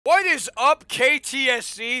is up,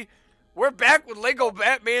 KTSC? We're back with Lego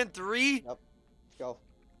Batman 3. Yep. Go.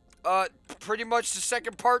 Pretty much the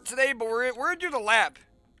second part today, but we're gonna do the lab.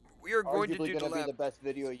 We are going to do the gonna lab. be the best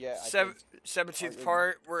video yet. 17th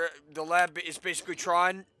part, where the lab is basically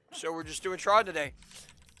Tron, so we're just doing Tron today.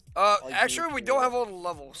 Actually, we don't have all the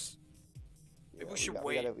levels. Maybe we should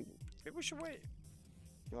wait. Maybe we should wait.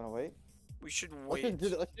 You wanna wait? We should wait.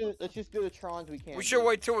 Let's just do the Trons we can. We should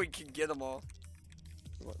wait till we can get them all.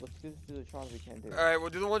 Let's just do the Trons we can do. All right,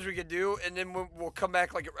 we'll do the ones we can do, and then we'll come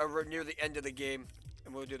back like near the end of the game,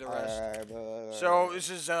 and we'll do the rest. So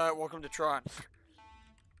this is welcome to Tron.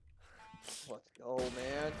 Let's go,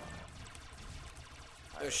 man.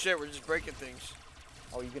 Oh shit, we're just breaking things.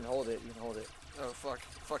 Oh, you can hold it. You can hold it. Oh fuck,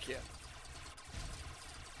 fuck yeah.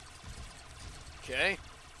 Okay.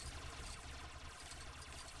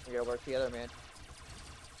 We gotta work together, man.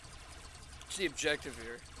 What's the objective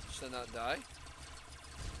here? Just to not die.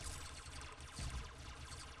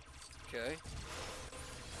 Okay.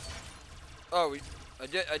 Oh, I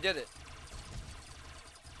did it.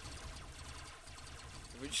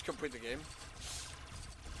 Did we just complete the game?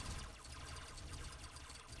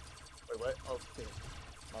 Wait, what? Oh, okay.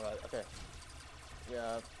 Alright, okay.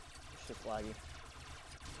 Yeah, it's just laggy.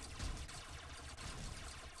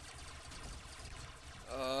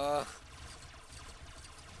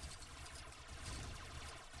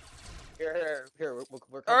 Here,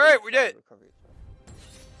 we're Alright, we did.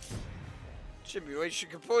 Simulation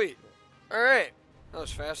complete. Alright. That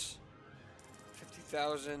was fast.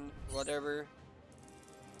 50,000, whatever.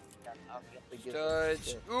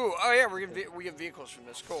 Studs. Ooh, oh yeah, we get vehicles from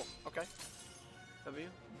this. Cool. Okay. W.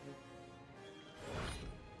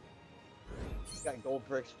 Got gold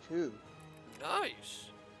bricks too. Nice.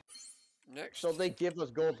 Next. So they give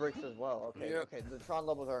us gold bricks as well. Okay. Yep. Okay. The Tron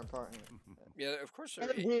levels are important. Yeah, of course.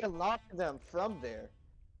 And we unlocked them from there.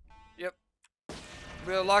 Yep.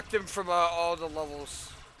 We unlocked them from all the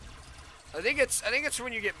levels. I think it's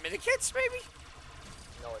when you get minikits, maybe.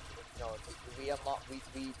 No, we unlock. We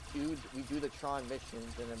do the Tron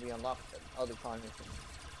missions, and then we unlock the other Tron missions.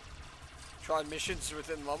 Tron missions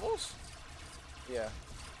within levels. Yeah.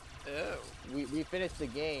 Oh. We finished the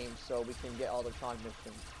game, so we can get all the Tron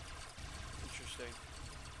missions. Interesting.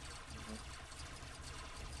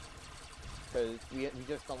 Because we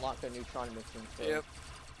just unlocked a new Tron mission. So. Yep.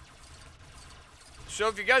 So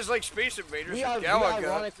if you guys like Space Invaders or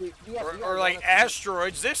Galaga, or like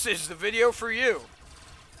asteroids, this is the video for you.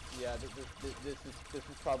 Yeah, this is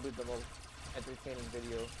probably the most entertaining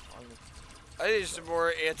video on this. I think it's the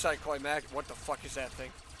more anticlimactic. What the fuck is that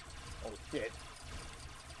thing? Oh shit!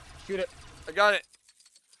 Shoot it! I got it.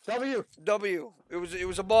 W. W. It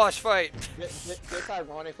was a boss fight. This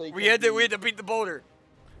ironically. We had to beat the boulder.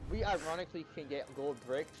 We ironically can get gold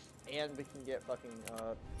bricks, and we can get fucking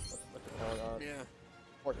what's it called? Yeah.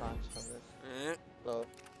 4 times from this. So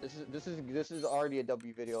this is already a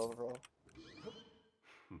W video overall.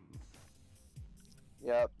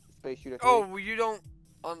 Yep. Space shooter. 3. Oh, well, you don't.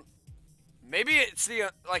 Maybe it's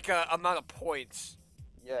the amount of points.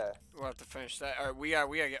 Yeah. We'll have to finish that. All right, we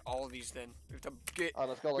gotta get all of these then. We have to get.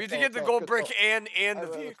 Let's go. We have to get the gold brick and the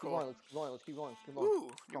vehicle. Let's keep going.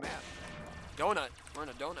 Ooh, new map. Donut. We're in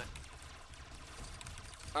a donut.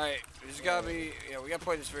 All right, this has gotta be. Yeah, we gotta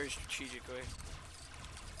play this very strategically.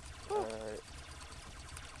 Alright.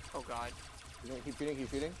 Oh god. Keep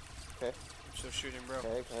shooting. Okay. I'm still shooting, bro.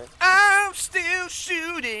 Okay. I'm still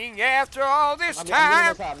shooting after all this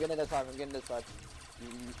time. I'm getting this side.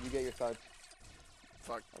 You get your side.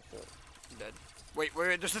 Fuck. I'm dead. Wait,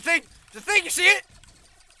 there's the thing! You see it?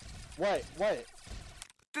 What?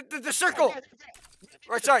 The circle!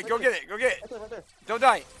 Right side, go get it. Right there. Don't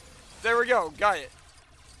die. There we go, got it.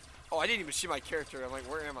 Oh, I didn't even see my character. I'm like,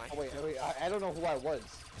 where am I? Oh, wait, I don't know who I was.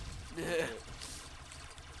 Yeah.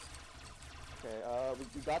 Okay,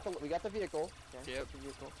 we got the vehicle. Okay, yep.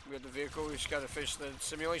 We got the vehicle. We just gotta finish the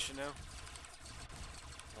simulation now.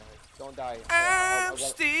 Don't die. I'm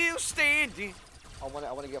still standing. I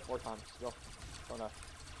wanna get 4 times. Go. Don't die.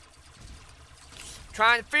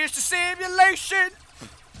 Trying to finish the simulation.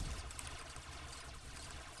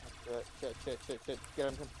 Shit. Get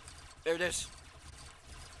him. There it is.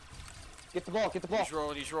 Get the ball.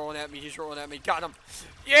 He's rolling at me. Got him.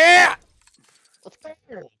 Yeah! Let's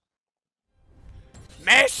go.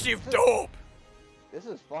 Massive dope. This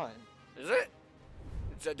is fun. Is it?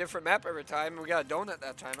 It's a different map every time. We got a donut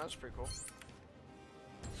that time. That's pretty cool.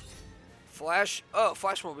 Flash. Oh,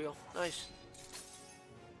 Flashmobile. Nice.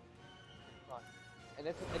 And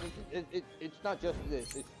it's not just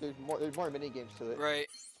this. There's more mini games to it. Right.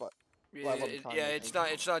 But, yeah, it's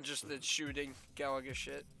not just the shooting Galaga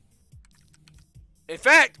shit. In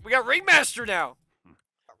fact, we got Ringmaster now.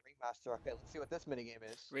 Ringmaster. Okay, let's see what this minigame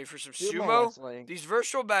is. Ready for some sumo? These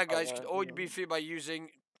virtual bad guys can only be defeated by using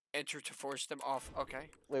enter to force them off. Okay.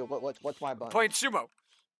 Wait, what's my button? Playing sumo.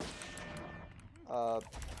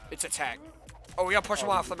 It's attack. Oh, we gotta push them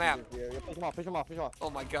off the map. Yeah, push them off. Oh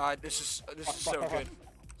my god, this is so good.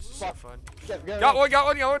 This is so fun. Get got one.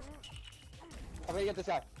 I'm gonna get this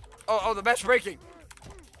guy. Oh, the match breaking.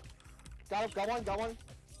 Got one.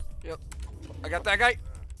 Yep. I got that guy.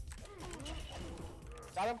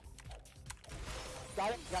 Got him.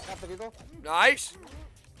 Got the vehicle. Nice.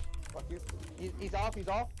 Fuck you. He's off.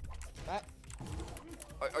 Matt.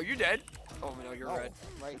 Are you dead? Oh no, you're red.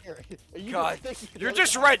 Right here. God, you're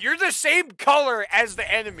just red. You're the same color as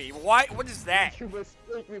the enemy. Why? What is that? You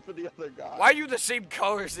mistake me for the other guy. Why are you the same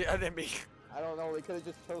color as the enemy? I don't know. They could have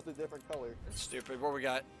just chose a different color. That's stupid. What we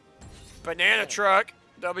got? Banana truck.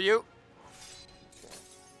 W.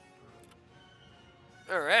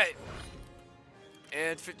 All right.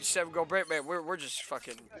 And 57 gold break, man. We're just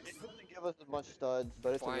fucking. It doesn't give us as much studs,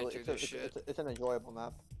 but it's an enjoyable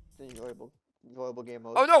map. It's an enjoyable game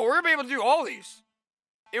mode. Oh no, we're gonna be able to do all these.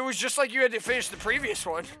 It was just like you had to finish the previous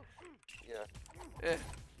one. Yeah.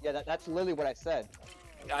 Yeah, that's literally what I said.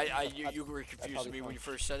 You were confusing me when you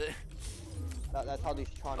first said it. That's how these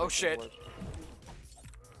Tron Oh shit. Work.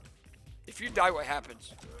 If you die, what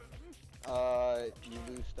happens? You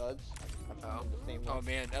lose studs. Oh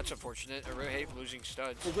man, that's unfortunate. I really hate losing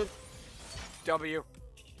studs. W.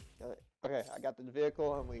 Okay, I got the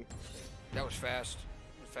vehicle and we. That was fast.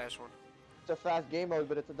 A fast one. It's a fast game mode,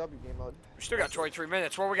 but it's a W game mode. We still got 23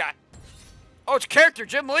 minutes. What we got? Oh, it's a character,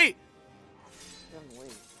 Jim Lee. Jim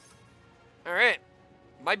Lee. All right.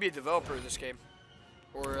 Might be a developer of this game,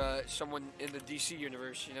 or someone in the DC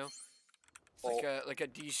universe. You know, like a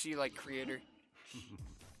DC creator.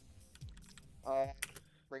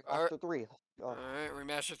 Remaster 3. All right,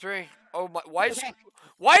 Remaster 3. Oh my! Why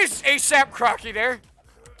is ASAP Crocky there?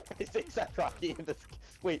 Is ASAP Crocky in this?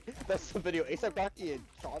 Wait, that's the video. ASAP Crocky and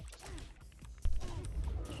Tron.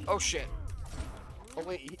 Oh shit. Oh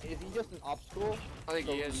wait, is he just an obstacle? I think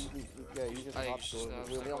he is. Yeah, he's just an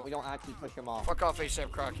obstacle. We don't actually push him off. Fuck off,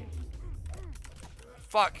 ASAP Crocky.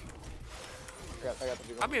 Fuck. I got the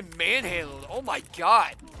video. I'm being manhandled. Oh my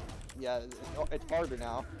god. Yeah, it's harder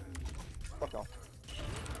now. Fuck off.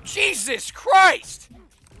 Jesus Christ!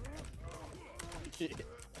 We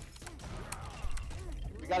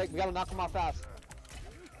gotta knock him off fast.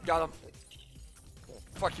 Got him.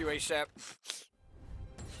 Fuck you, ASAP.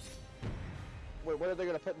 Wait, what are they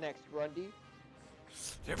gonna put next? Grundy?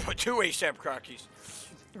 They put 2 ASAP Crockies.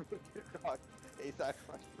 ASAP.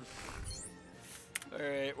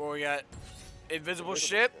 Alright, what we got? Invisible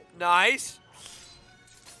ship. Nice.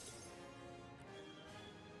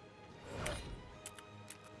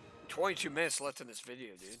 $22 minutes left in this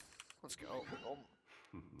video, dude. Let's go.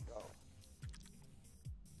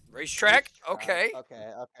 Racetrack? Okay.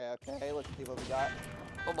 Okay. Let's see what we got.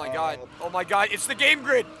 Oh my god. Oh my god. It's the game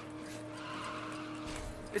grid.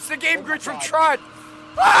 It's the game grid from Tron.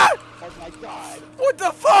 Ah! Oh my god. What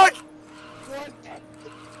the fuck?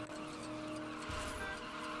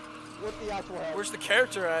 What the actual heck? Where's the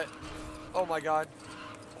character at? Oh my god.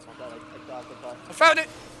 Oh my god, I got I found it.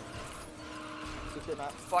 Good shit,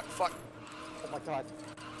 Matt. Fuck. Oh my god.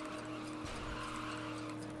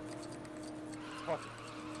 Fuck.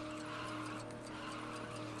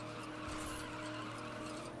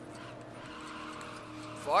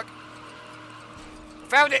 Fuck.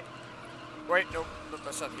 Found it! Wait, nope,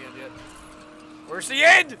 that's not the end yet. Where's the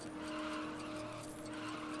end?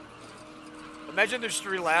 Imagine there's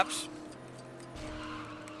 3 laps.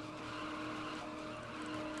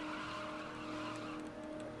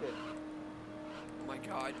 Oh my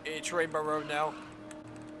god, it's Rainbow Road now.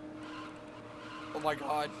 Oh my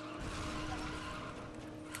god.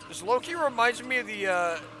 This Loki reminds me of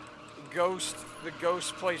the ghost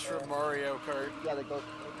place from Mario Kart. Yeah, the ghost.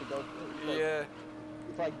 Yeah.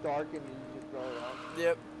 It's like dark and you just go around.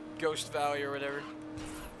 Yep. Ghost Valley or whatever.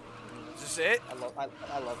 Is this it? I love Fuck!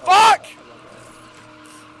 I love that.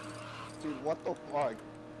 Dude, what the fuck?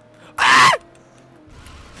 Ah!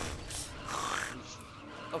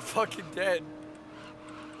 I'm fucking dead.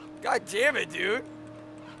 God damn it, dude.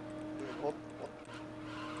 What?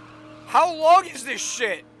 How long is this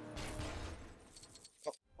shit?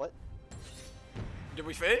 What? Did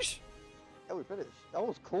we finish? Yeah, we finished. That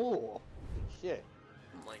was cool. Shit.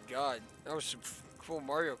 Oh my god. That was some cool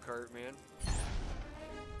Mario Kart, man.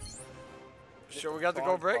 So we got the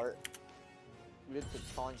gold break? We did the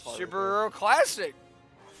Tron part. Superhero Classic.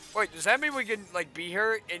 Wait, does that mean we can, be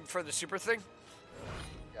here for the super thing?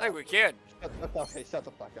 Yeah. I think we can. Okay, shut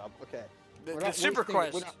the fuck up. Okay. The super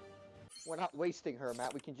quest. We're not wasting her,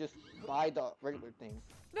 Matt. We can just buy the regular thing.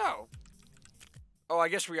 No. Oh, I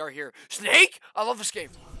guess we are here. Snake? I love this game.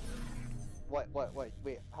 Wait.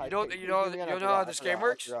 You know how this game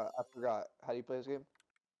works? I forgot. How do you play this game?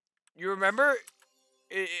 You remember?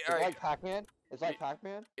 It's like Pac-Man? It's like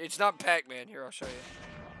Pac-Man? It's not Pac-Man. Here, I'll show you.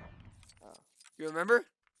 Oh. You remember?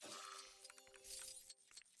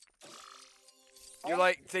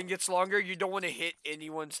 Your thing gets longer. You don't want to hit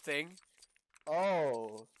anyone's thing.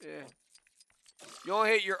 Oh. Yeah. You don't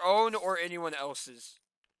hit your own or anyone else's.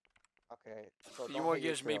 Okay. So you want to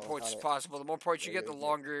get as many points as possible. The more points you get, the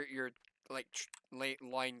longer your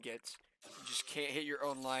line gets. You just can't hit your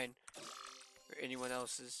own line or anyone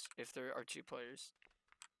else's if there are 2 players.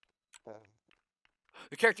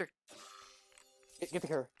 The character. Get the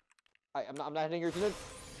character. I'm not hitting yours. Yeah,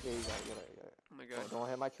 you got it. Oh my god. Don't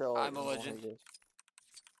hit my trail. I'm a legend.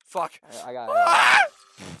 Fuck. I got it.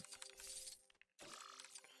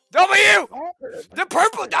 W! The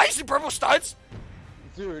purple, nice, the purple studs.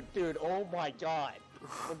 Dude, oh my god.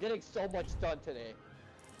 We're getting so much done today.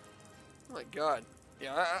 Oh my god.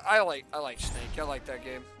 Yeah, I like Snake. I like that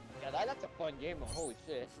game. Yeah, that's a fun game. Holy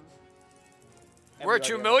shit. We're at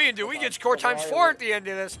 2 million, dude. We get score times 4 at the end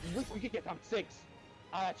of this. We could get times 6.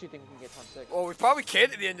 I actually think we can get times 6. Well, we probably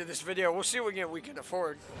can at the end of this video. We'll see what we can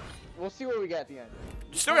afford. We'll see what we get at the end.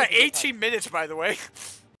 Still got 18 minutes, by the way.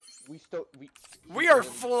 We are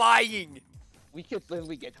flying. We could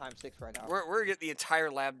literally get times 6 right now. We're getting the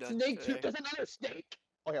entire lab done. Snake, dude, there's another snake.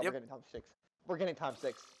 Oh yeah, we're getting times 6. We're getting times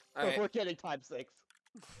 6. Right. We're getting times 6.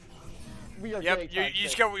 We are getting times 6. You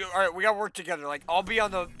just got. All right, we got to work together. Like, I'll be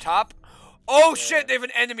on the top. Oh shit! They have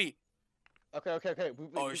an enemy. Okay. We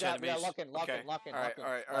got lock in. All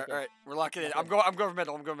right. We're locking in. I'm going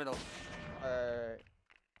middle. Alright.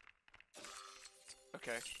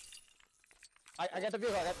 Okay. I got the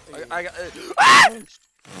vehicle. I got.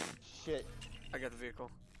 Shit. I got the vehicle.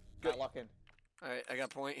 Good. Lock in. Alright, I got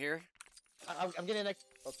point here. I'm getting next.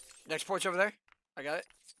 Oh. Next point's over there. I got it.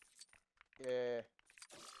 Yeah.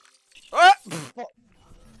 Ah!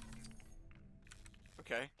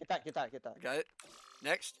 Okay. Get that. Got it.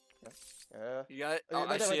 Next. Yeah. You got it? Oh,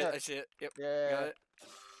 I see it. I see it. Yep. Yeah. Got it.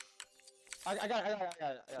 I got it.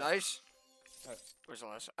 Yeah. Nice. Right. Where's the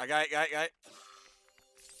last? I got it.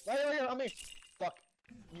 Right here. On me. Fuck.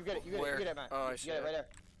 You get it. You get it, man. Oh, I see it. Right there.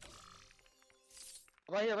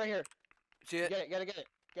 Right here. See it?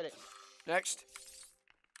 Get it. Next.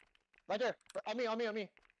 Right there. On me.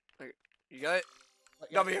 You got it?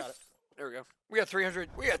 Yeah, W. got it. There we go. We got 300.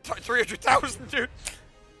 We got 300,000, dude.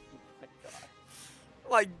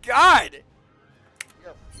 My God.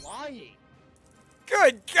 You're flying.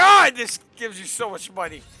 Good God, this gives you so much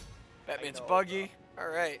money. Batman's buggy. All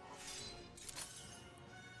right.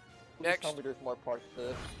 Next. Tell me there's more parts to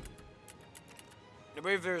this. I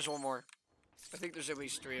believe there's one more. I think there's at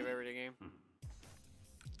least 3 of every game.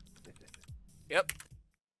 Yep.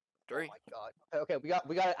 3. Oh my God. Okay, we got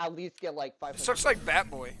to at least get like 500. This looks like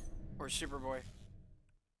Batboy or Superboy.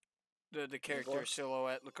 The character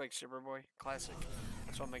silhouette look like Superboy. Classic.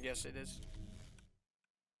 That's what I'm gonna guess it is.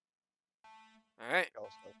 All right.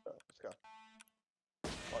 Let's go.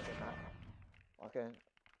 Walk in.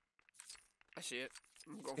 I see it.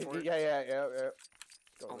 I'm going for it. Yeah.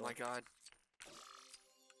 Oh my God.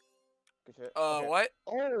 Good shit. What?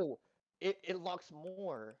 Oh, it locks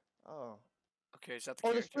more. Oh. Okay, is that the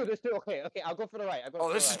character? There's two. Okay, I'll go for the right.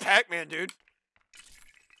 This is Pac-Man, dude.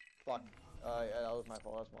 Fuck. Yeah, that was my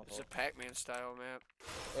fault. It's a Pac-Man style map.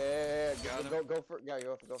 Yeah. Go for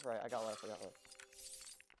right. I got left.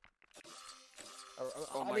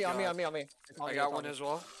 Oh my God. On me. I got one as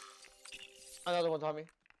well. Another one's on me.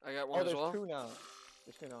 I got one as well.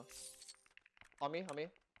 There's two now. On me. Dude,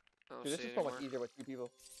 this is so much easier with 2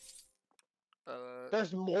 people.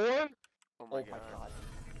 There's more? Oh my God.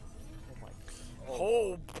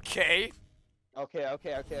 Oh, okay. Okay.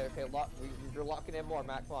 You're locking in more,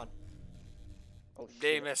 Matt. Come on. Oh shit.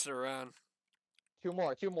 They messing around. 2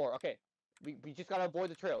 more. Okay. We just gotta avoid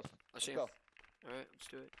the trails. Let's go. Alright, let's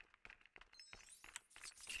do it.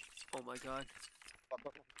 Oh my God.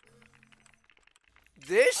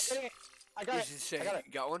 This I got is insane.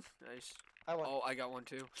 You got one? Nice. Oh, I got one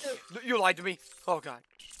too. Shit. You lied to me. Oh God.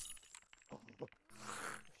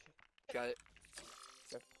 Got it.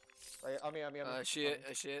 Right, on me. I see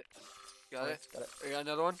it. Got it. I got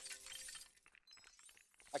another one.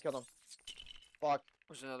 I killed him. Fuck.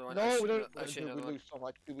 Where's another one? No, I see another one. Lose so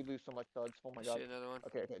much. We lose so much thuds. Oh my God. I see another one.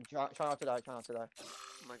 Okay. Try not to die.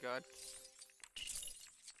 Oh my God.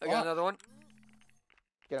 I got another one.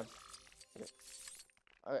 Get him. Okay.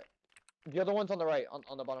 Alright. The other one's on the right,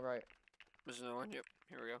 on the bottom right. There's another one. Yep.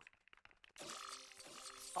 Here we go.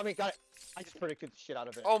 I mean, got it. I just predicted the shit out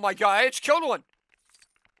of it. Oh my god, I just killed one.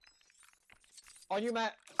 On you,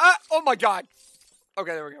 Matt. Ah, oh my god.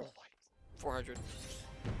 Okay, there we go. 400.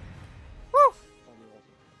 Woo!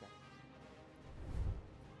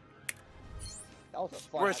 That was a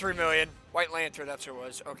fun. We're 3 million. White Lantern, that's who it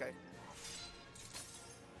was. Okay.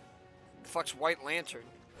 The fuck's White Lantern?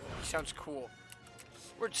 He sounds cool.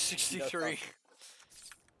 We're at 63. Alright.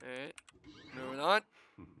 Moving on.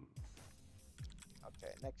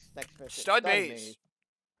 Okay, next mission. Stud maze.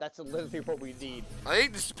 That's literally what we need. I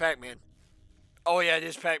think this is Pac-Man. Oh yeah, it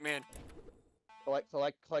is Pac-Man. Collect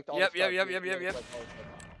all Yep. the stuff.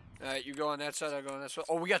 Alright, you go on that side, I go on that side.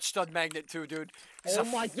 Oh, we got Stud Magnet too, dude. Oh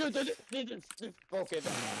my dude, this is broken.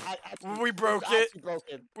 We broke it.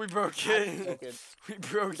 Broken. We broke it. We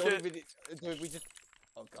broke it. Dude, we just.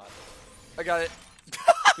 Oh god. I got it.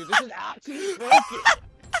 Dude, this is actually broken.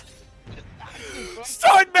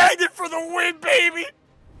 Stud Magnet for the win, baby!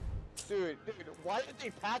 Dude, why did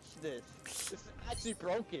they patch this? This is actually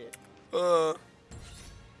broken. Oh,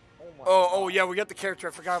 yeah, we got the character.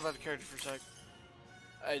 I forgot about the character for a sec.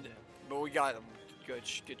 But we got him. Good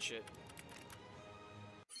shit.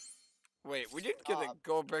 Wait, we didn't get a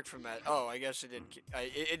gold brick from that. Oh, I guess it didn't.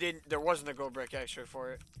 It didn't. There wasn't a gold brick extra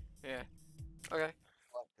for it. Yeah. Okay.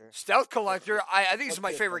 Stealth Collector. I think this is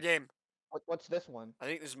my favorite game. What's this one? I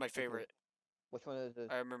think this is my favorite. Which one is this?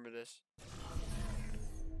 I remember this.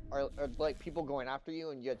 Are like people going after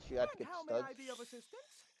you and you have to get studs?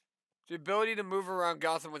 The ability to move around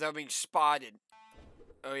Gotham without being spotted.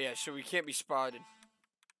 Oh yeah, so we can't be spotted.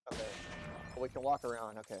 Okay. Well, we can walk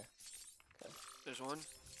around. Okay. There's one.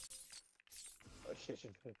 Oh shit.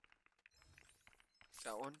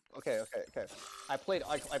 Got one. Okay. I played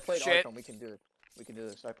Shit. Arkham. We can do it. We can do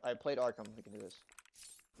this. I played Arkham. We can do this.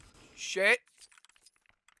 Shit.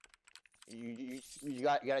 You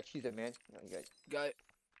gotta cheese it, man. No, you got it.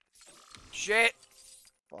 Shit.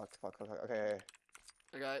 Fuck. Okay.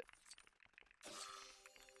 I got it.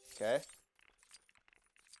 Okay.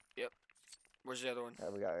 Yep. Where's the other one?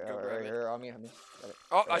 We got it. Right here. On me. Got it.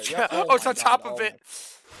 Oh, yep. Oh, it's on top of it.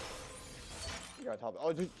 You got top.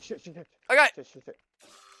 Oh, dude, shit. I got it.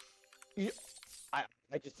 Shit. I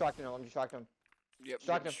distracted him. I'm distracting him.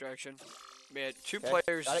 Yep. Distraction. Man, two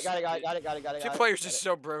players. Got it. Two players is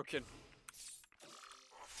so broken.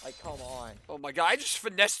 Like, come on. Oh my god, I just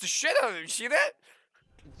finessed the shit out of him. You see that?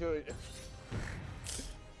 Dude.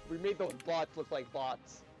 We made those bots look like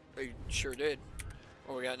bots. We sure did.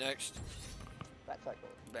 What we got next?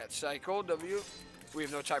 Bat Cycle. W. We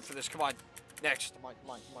have no time for this. Come on. Next. Come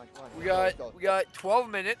on. We got 12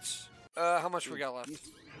 minutes. How much we got left?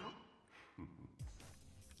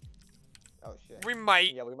 Oh shit. We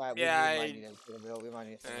might. Yeah, we might. Yeah. We might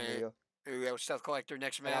need some video. Here we go. Stealth Collector.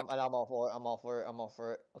 Next map. And I'm all for it.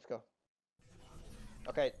 Let's go.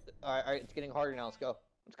 Okay. All right. It's getting harder now. Let's go.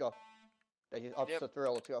 Up to the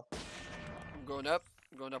thrill. Let's go. I'm going up.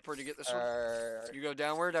 I'm going upward to get this one. You go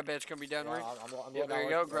downward. I bet it's gonna be downward. Yeah, there you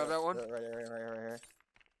go. Grab that one. Right here.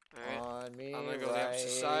 Alright. On me. I'm gonna go the opposite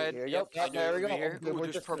side. Here. Yep. There we go. Here. Ooh,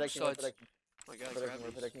 There's purple studs. Oh my god, grab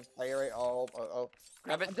these. Right. Oh.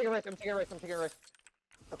 Grab it. I'm taking a race.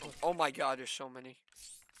 Oh my god, there's so many.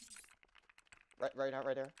 Right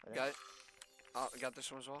there. Got it. Oh, I got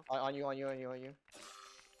this one as well. On you.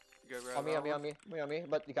 Go grab on me.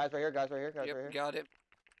 But the guys right here. Yep, got it.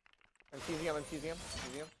 I'm teasing him.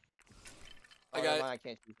 I got it. I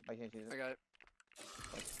can't choose him. I got it.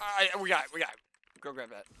 We got it. Go grab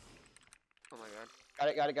that. Oh my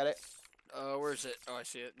god. Got it. Where is it? Oh, I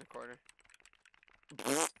see it in the corner.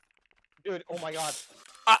 Dude, oh my god.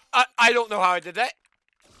 I don't know how I did that.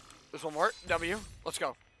 There's one more. W. Let's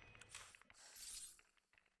go.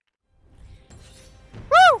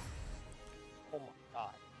 Woo! Oh my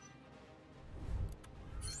god.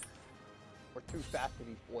 We're too fast for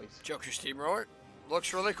these boys. Joker Steamroller.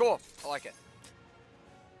 Looks really cool. I like it.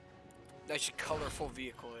 Nice colorful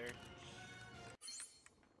vehicle there.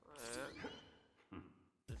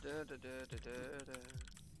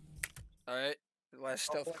 Alright. Last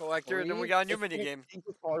Stealth Collector, and then we got a new minigame. Think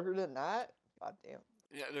it's harder than that? God damn.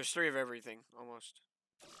 Yeah, there's 3 of everything, almost.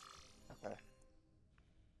 Okay.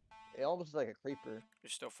 It almost is like a creeper.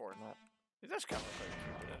 There's still 4. It does kind of look like a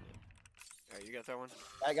creeper, doesn't it? Alright, you got that one?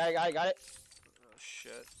 I got it. Oh,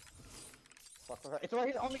 shit. Fuck. It's right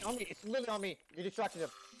here, on me. It's literally on me. You distracted him.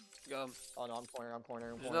 Got him. Oh no, I'm corner.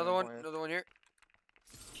 There's another one here.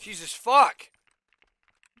 Jesus, fuck!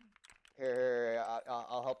 Here,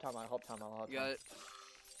 I'll help Tom. You got it.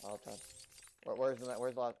 I'll help Tom. Where's the next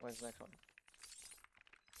one?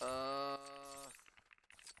 I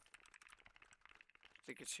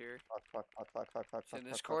think it's here. Fuck. It's in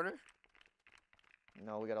this corner.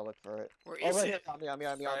 No, we gotta look for it. Where Oh, is right it? here. On me, on me,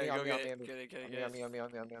 on me, on me, Alright, on go me, on get me, it. on me. Get it, get it, On get me, it. on me,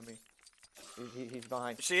 on me, on me, on me, on me. He's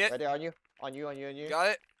behind. You see it? Right there, on you. On you, on you, on you. Got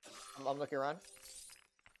it? I'm looking around.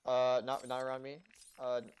 Not around me.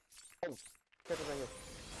 Oh, character's right here.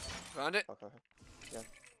 Found it? Okay.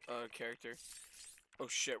 Yeah. Character. Oh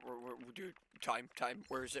shit, dude, time.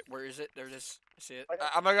 Where is it? Where is it? There it is. I see it. Okay.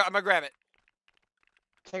 I'm gonna grab it.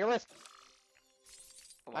 Take a risk.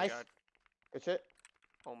 Oh my Nice. god. Good shit.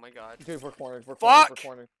 Oh my god. Dude, we're cornered. We're Fuck!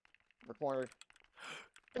 cornered. We're cornered.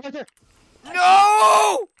 Right there.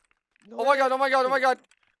 No! No Oh my god, way. oh my god, oh my god.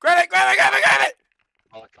 Grab it, grab it, grab it, grab it!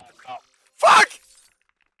 Oh, God. Fuck!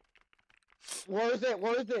 Where is it?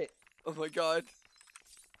 Where is it? Oh my god.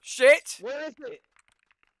 Shit! Where is it?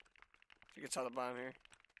 I think it's on the bottom here.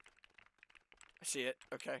 I see it.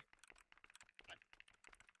 Okay.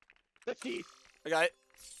 The teeth. I got it.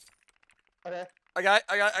 Okay. I got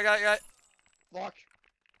it. Lock.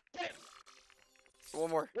 Get it. One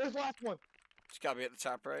more. Where's the last one? It's gotta be at the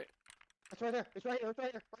top, right? It's right there. It's right here. It's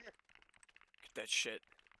right here. Right here. Get that shit.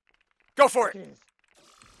 Go for it! Jeez.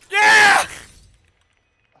 Yeah!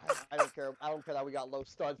 I don't care. I don't care that we got low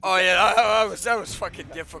studs. Oh yeah, that was fucking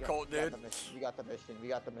difficult, dude. We got the mission. We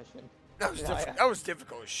got the mission. That was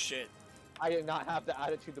difficult as shit. I did not have the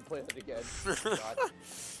attitude to play it again. God.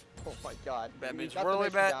 Oh my god. Batman's got the whirly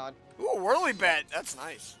mission bat. down. Ooh, whirly bat. That's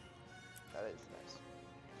nice. That is nice.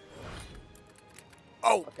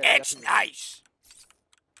 Oh, Okay, it's nice.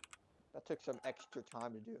 That took some extra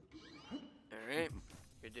time to do. Alright,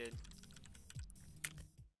 we did.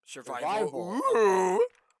 Survival. Survival. Ooh,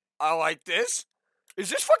 I like this. Is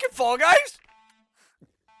this fucking Fall Guys?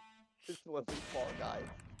 This wasn't Fall Guys.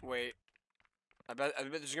 Wait. I bet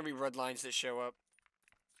there's gonna be red lines that show up.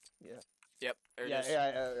 Yeah. Yep, there it Yeah, is.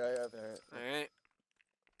 yeah. Alright.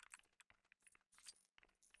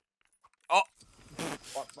 Oh!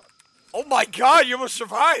 Oh my god, you almost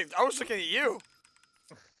survived! I was looking at you!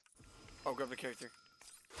 Oh, grab the character.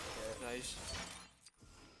 Okay. Nice.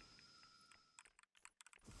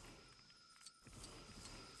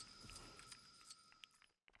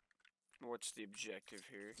 What's the objective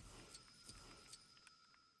here?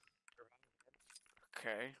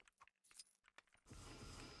 Okay.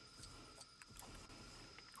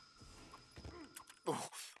 Ooh.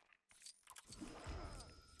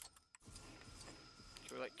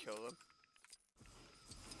 Can we, like, kill them?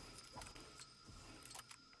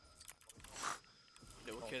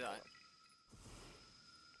 No, we cannot.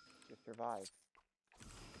 To survive.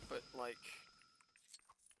 But, like...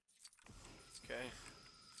 Okay.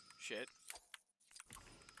 Shit.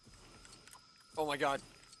 Oh my god.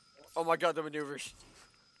 Oh my god, the maneuvers.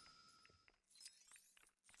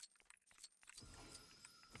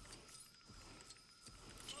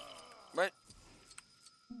 What?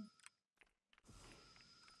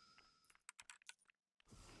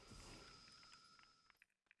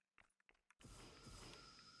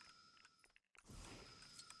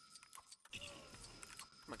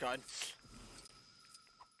 Oh my god.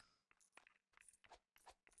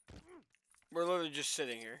 We're literally just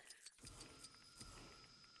sitting here.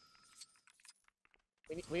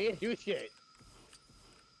 We didn't do shit.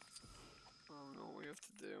 I don't know what we have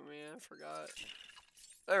to do, man. I forgot.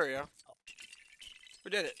 There we go.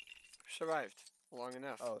 We did it. Survived. Long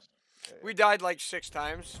enough. Oh. We died like 6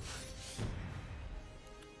 times.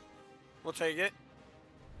 We'll take it.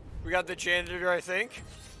 We got the janitor, I think.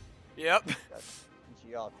 Yep.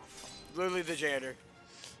 Yup. Literally the janitor.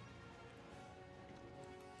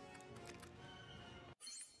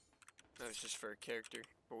 That was just for a character.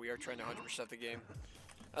 But we are trying to 100% the game.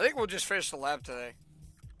 I think we'll just finish the lab today.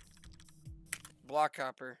 Block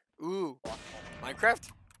hopper. Ooh. Minecraft?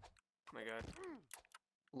 Oh my god.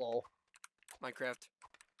 Lol. Minecraft.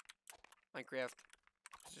 Minecraft.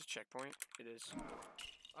 Is this checkpoint? It is.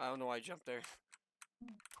 I don't know why I jumped there.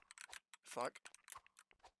 Fuck.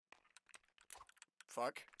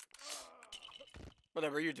 Fuck.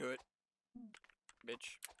 Whatever, you do it.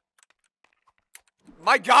 Bitch.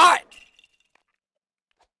 My god!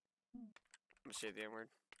 I'm gonna say the N-word.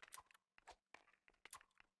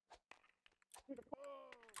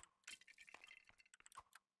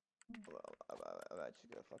 Well, I'm actually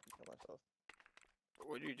gonna fucking kill myself.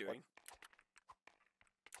 What are you doing?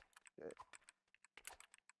 Okay.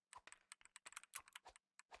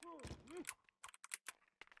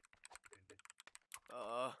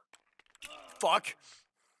 Fuck.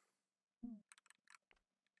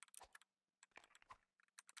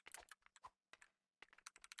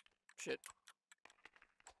 Shit.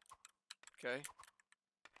 Okay.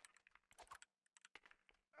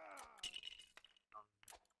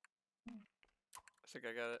 I think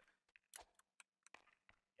I got it.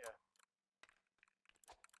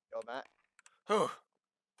 go, Matt. Oh.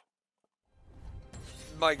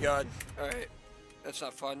 My God. Alright. That's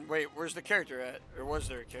not fun. Wait, where's the character at? Or was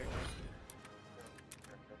there a character?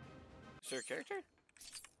 Is there a character?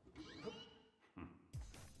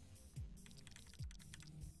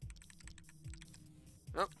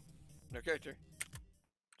 Nope. No character.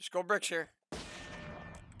 Just go bricks here.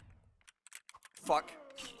 Fuck.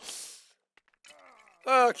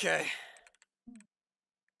 Okay.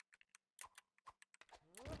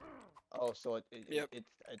 Oh, so Yep.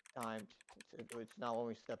 it's timed. It's not when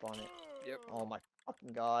we step on it. Yep. Oh my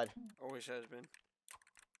fucking God. Always has been.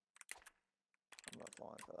 I'm not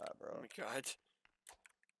falling for that, bro. Oh my God.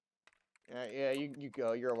 Yeah, you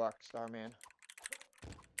go. You're a rock star, man.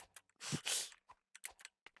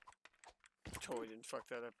 Totally didn't fuck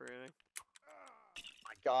that up or anything.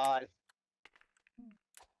 My God.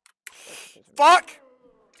 Fuck!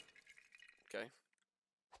 Okay.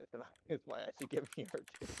 It's why I should give me her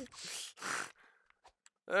too.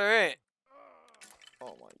 Alright.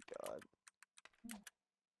 Oh my God.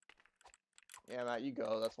 Yeah, Matt, you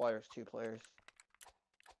go. That's why there's 2 players.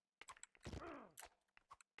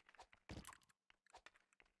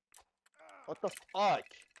 What the fuck?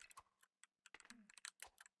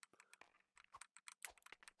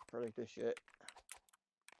 Predict this shit.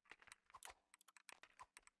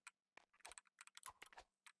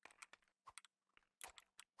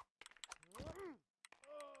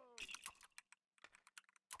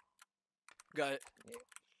 Got it.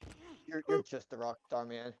 You're just a rock star,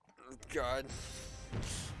 man. God.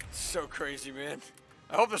 So crazy, man.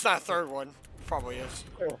 I hope it's not a third one. Probably is.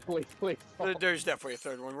 Oh, please. There's definitely a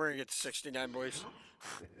third one. We're gonna get to 69, boys.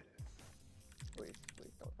 Please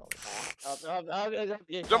don't tell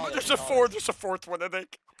me. There's a fourth one, I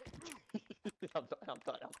think. I'm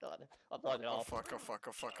done. Oh fuck, oh fuck,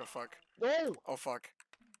 oh fuck, oh fuck. No! Oh fuck.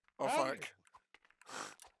 Oh Hey. fuck.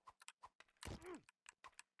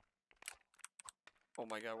 Oh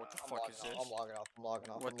my God, what the fuck is this? I'm logging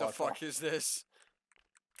off. What the fuck is this?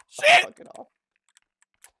 Shit! Shit!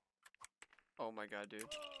 Oh my God, dude.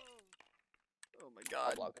 Oh my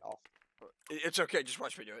God. I'm logging off. It's okay, just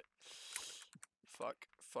watch me do it. Fuck.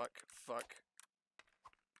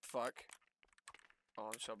 Oh,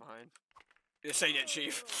 I'm so behind. This ain't it,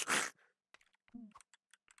 Chief.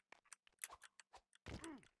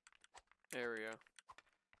 There we go.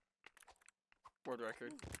 World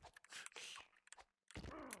record.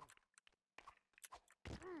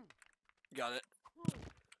 Got it.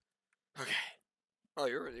 Okay. Oh,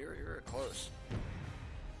 you're close.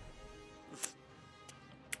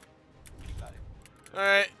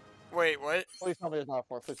 Alright. Wait, what? Please tell me there's not a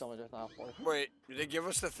 4. Wait, did they give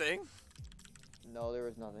us the thing? No, there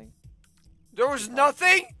was nothing. There was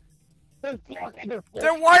nothing? Then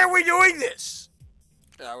Then why are we doing this?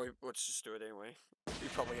 Yeah, let's just do it anyway. You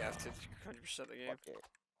probably have to 100% the game.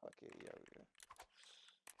 Okay, yeah, we go.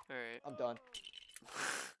 Alright. I'm done.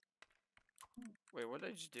 Wait, what did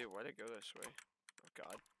I just do? Why'd I go this way? Oh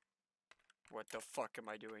God. What the fuck am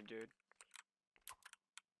I doing, dude?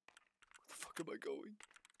 Where the fuck am I going?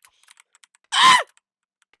 Ah!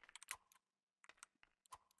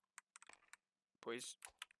 Please.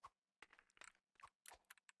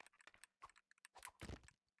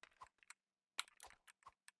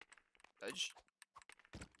 Edge.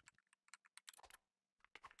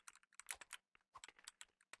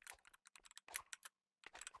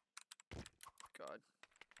 God.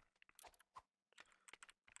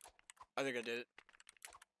 I think I did it.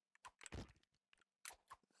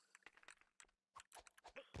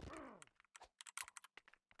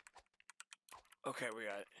 Okay, we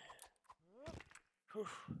got it. Whew.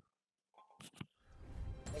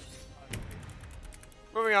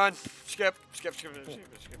 Moving on. Skip. Let's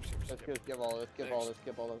give all this.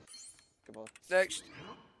 Next.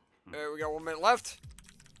 We got 1 minute left.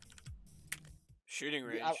 Shooting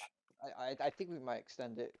range. I think we might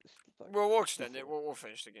extend it. Well, we'll extend it. We'll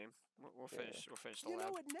finish the game. We'll finish the lab. You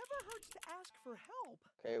know, it never hurts to ask for help.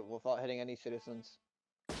 Okay, without hitting any citizens.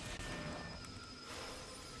 I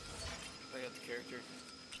got the character.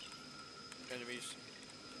 Enemies.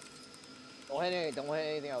 Don't hit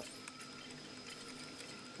anything else.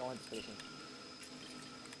 Don't hit the citizens.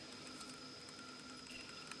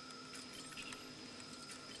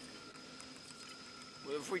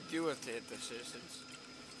 What if we do have to hit the citizens?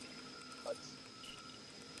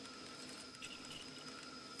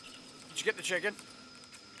 Did you get the chicken?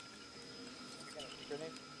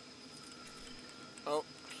 Oh,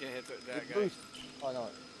 can't hit that guy. Boost. Oh no.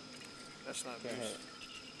 That's not Can't boost. hit.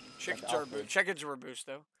 Chickens are boost. Chickens were boost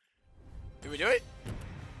though. Did we do it?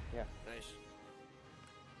 Yeah. Nice.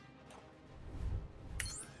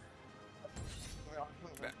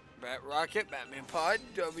 Rocket, Batman Pod,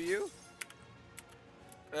 W.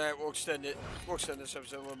 Alright, we'll extend it. We'll extend this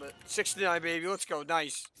episode a little bit. 69, baby. Let's go.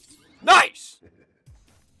 Nice. Nice!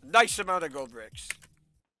 Nice amount of gold bricks.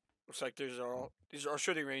 Looks like these are all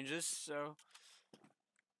shooting ranges, so.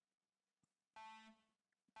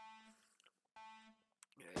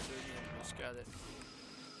 Yeah, just got it.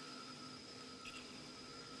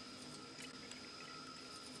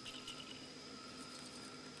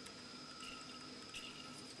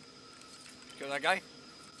 Kill that guy?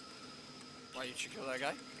 Why did you kill that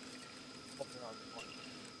guy?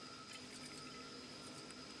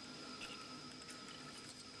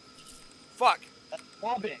 Fuck!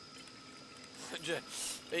 Bob it!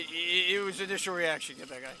 It was initial reaction. Get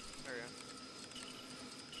that guy. There we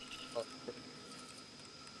go.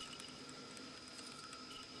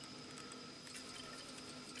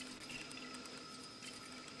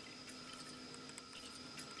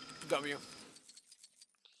 W.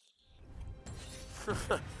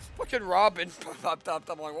 Fucking Robin popped up.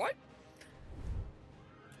 I'm like, what?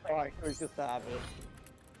 Alright, we just have it.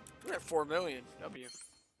 We're at 4 million. W.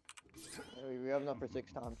 We have enough for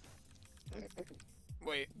 6 times.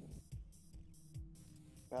 Wait.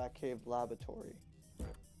 Batcave Laboratory.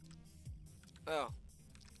 Oh.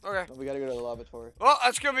 Okay. We gotta go to the laboratory. Well,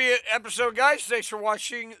 that's gonna be an episode, guys. Thanks for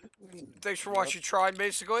watching. Thanks for watching Tron,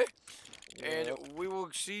 basically. And we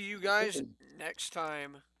will see you guys next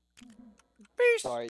time. Peace. Sorry.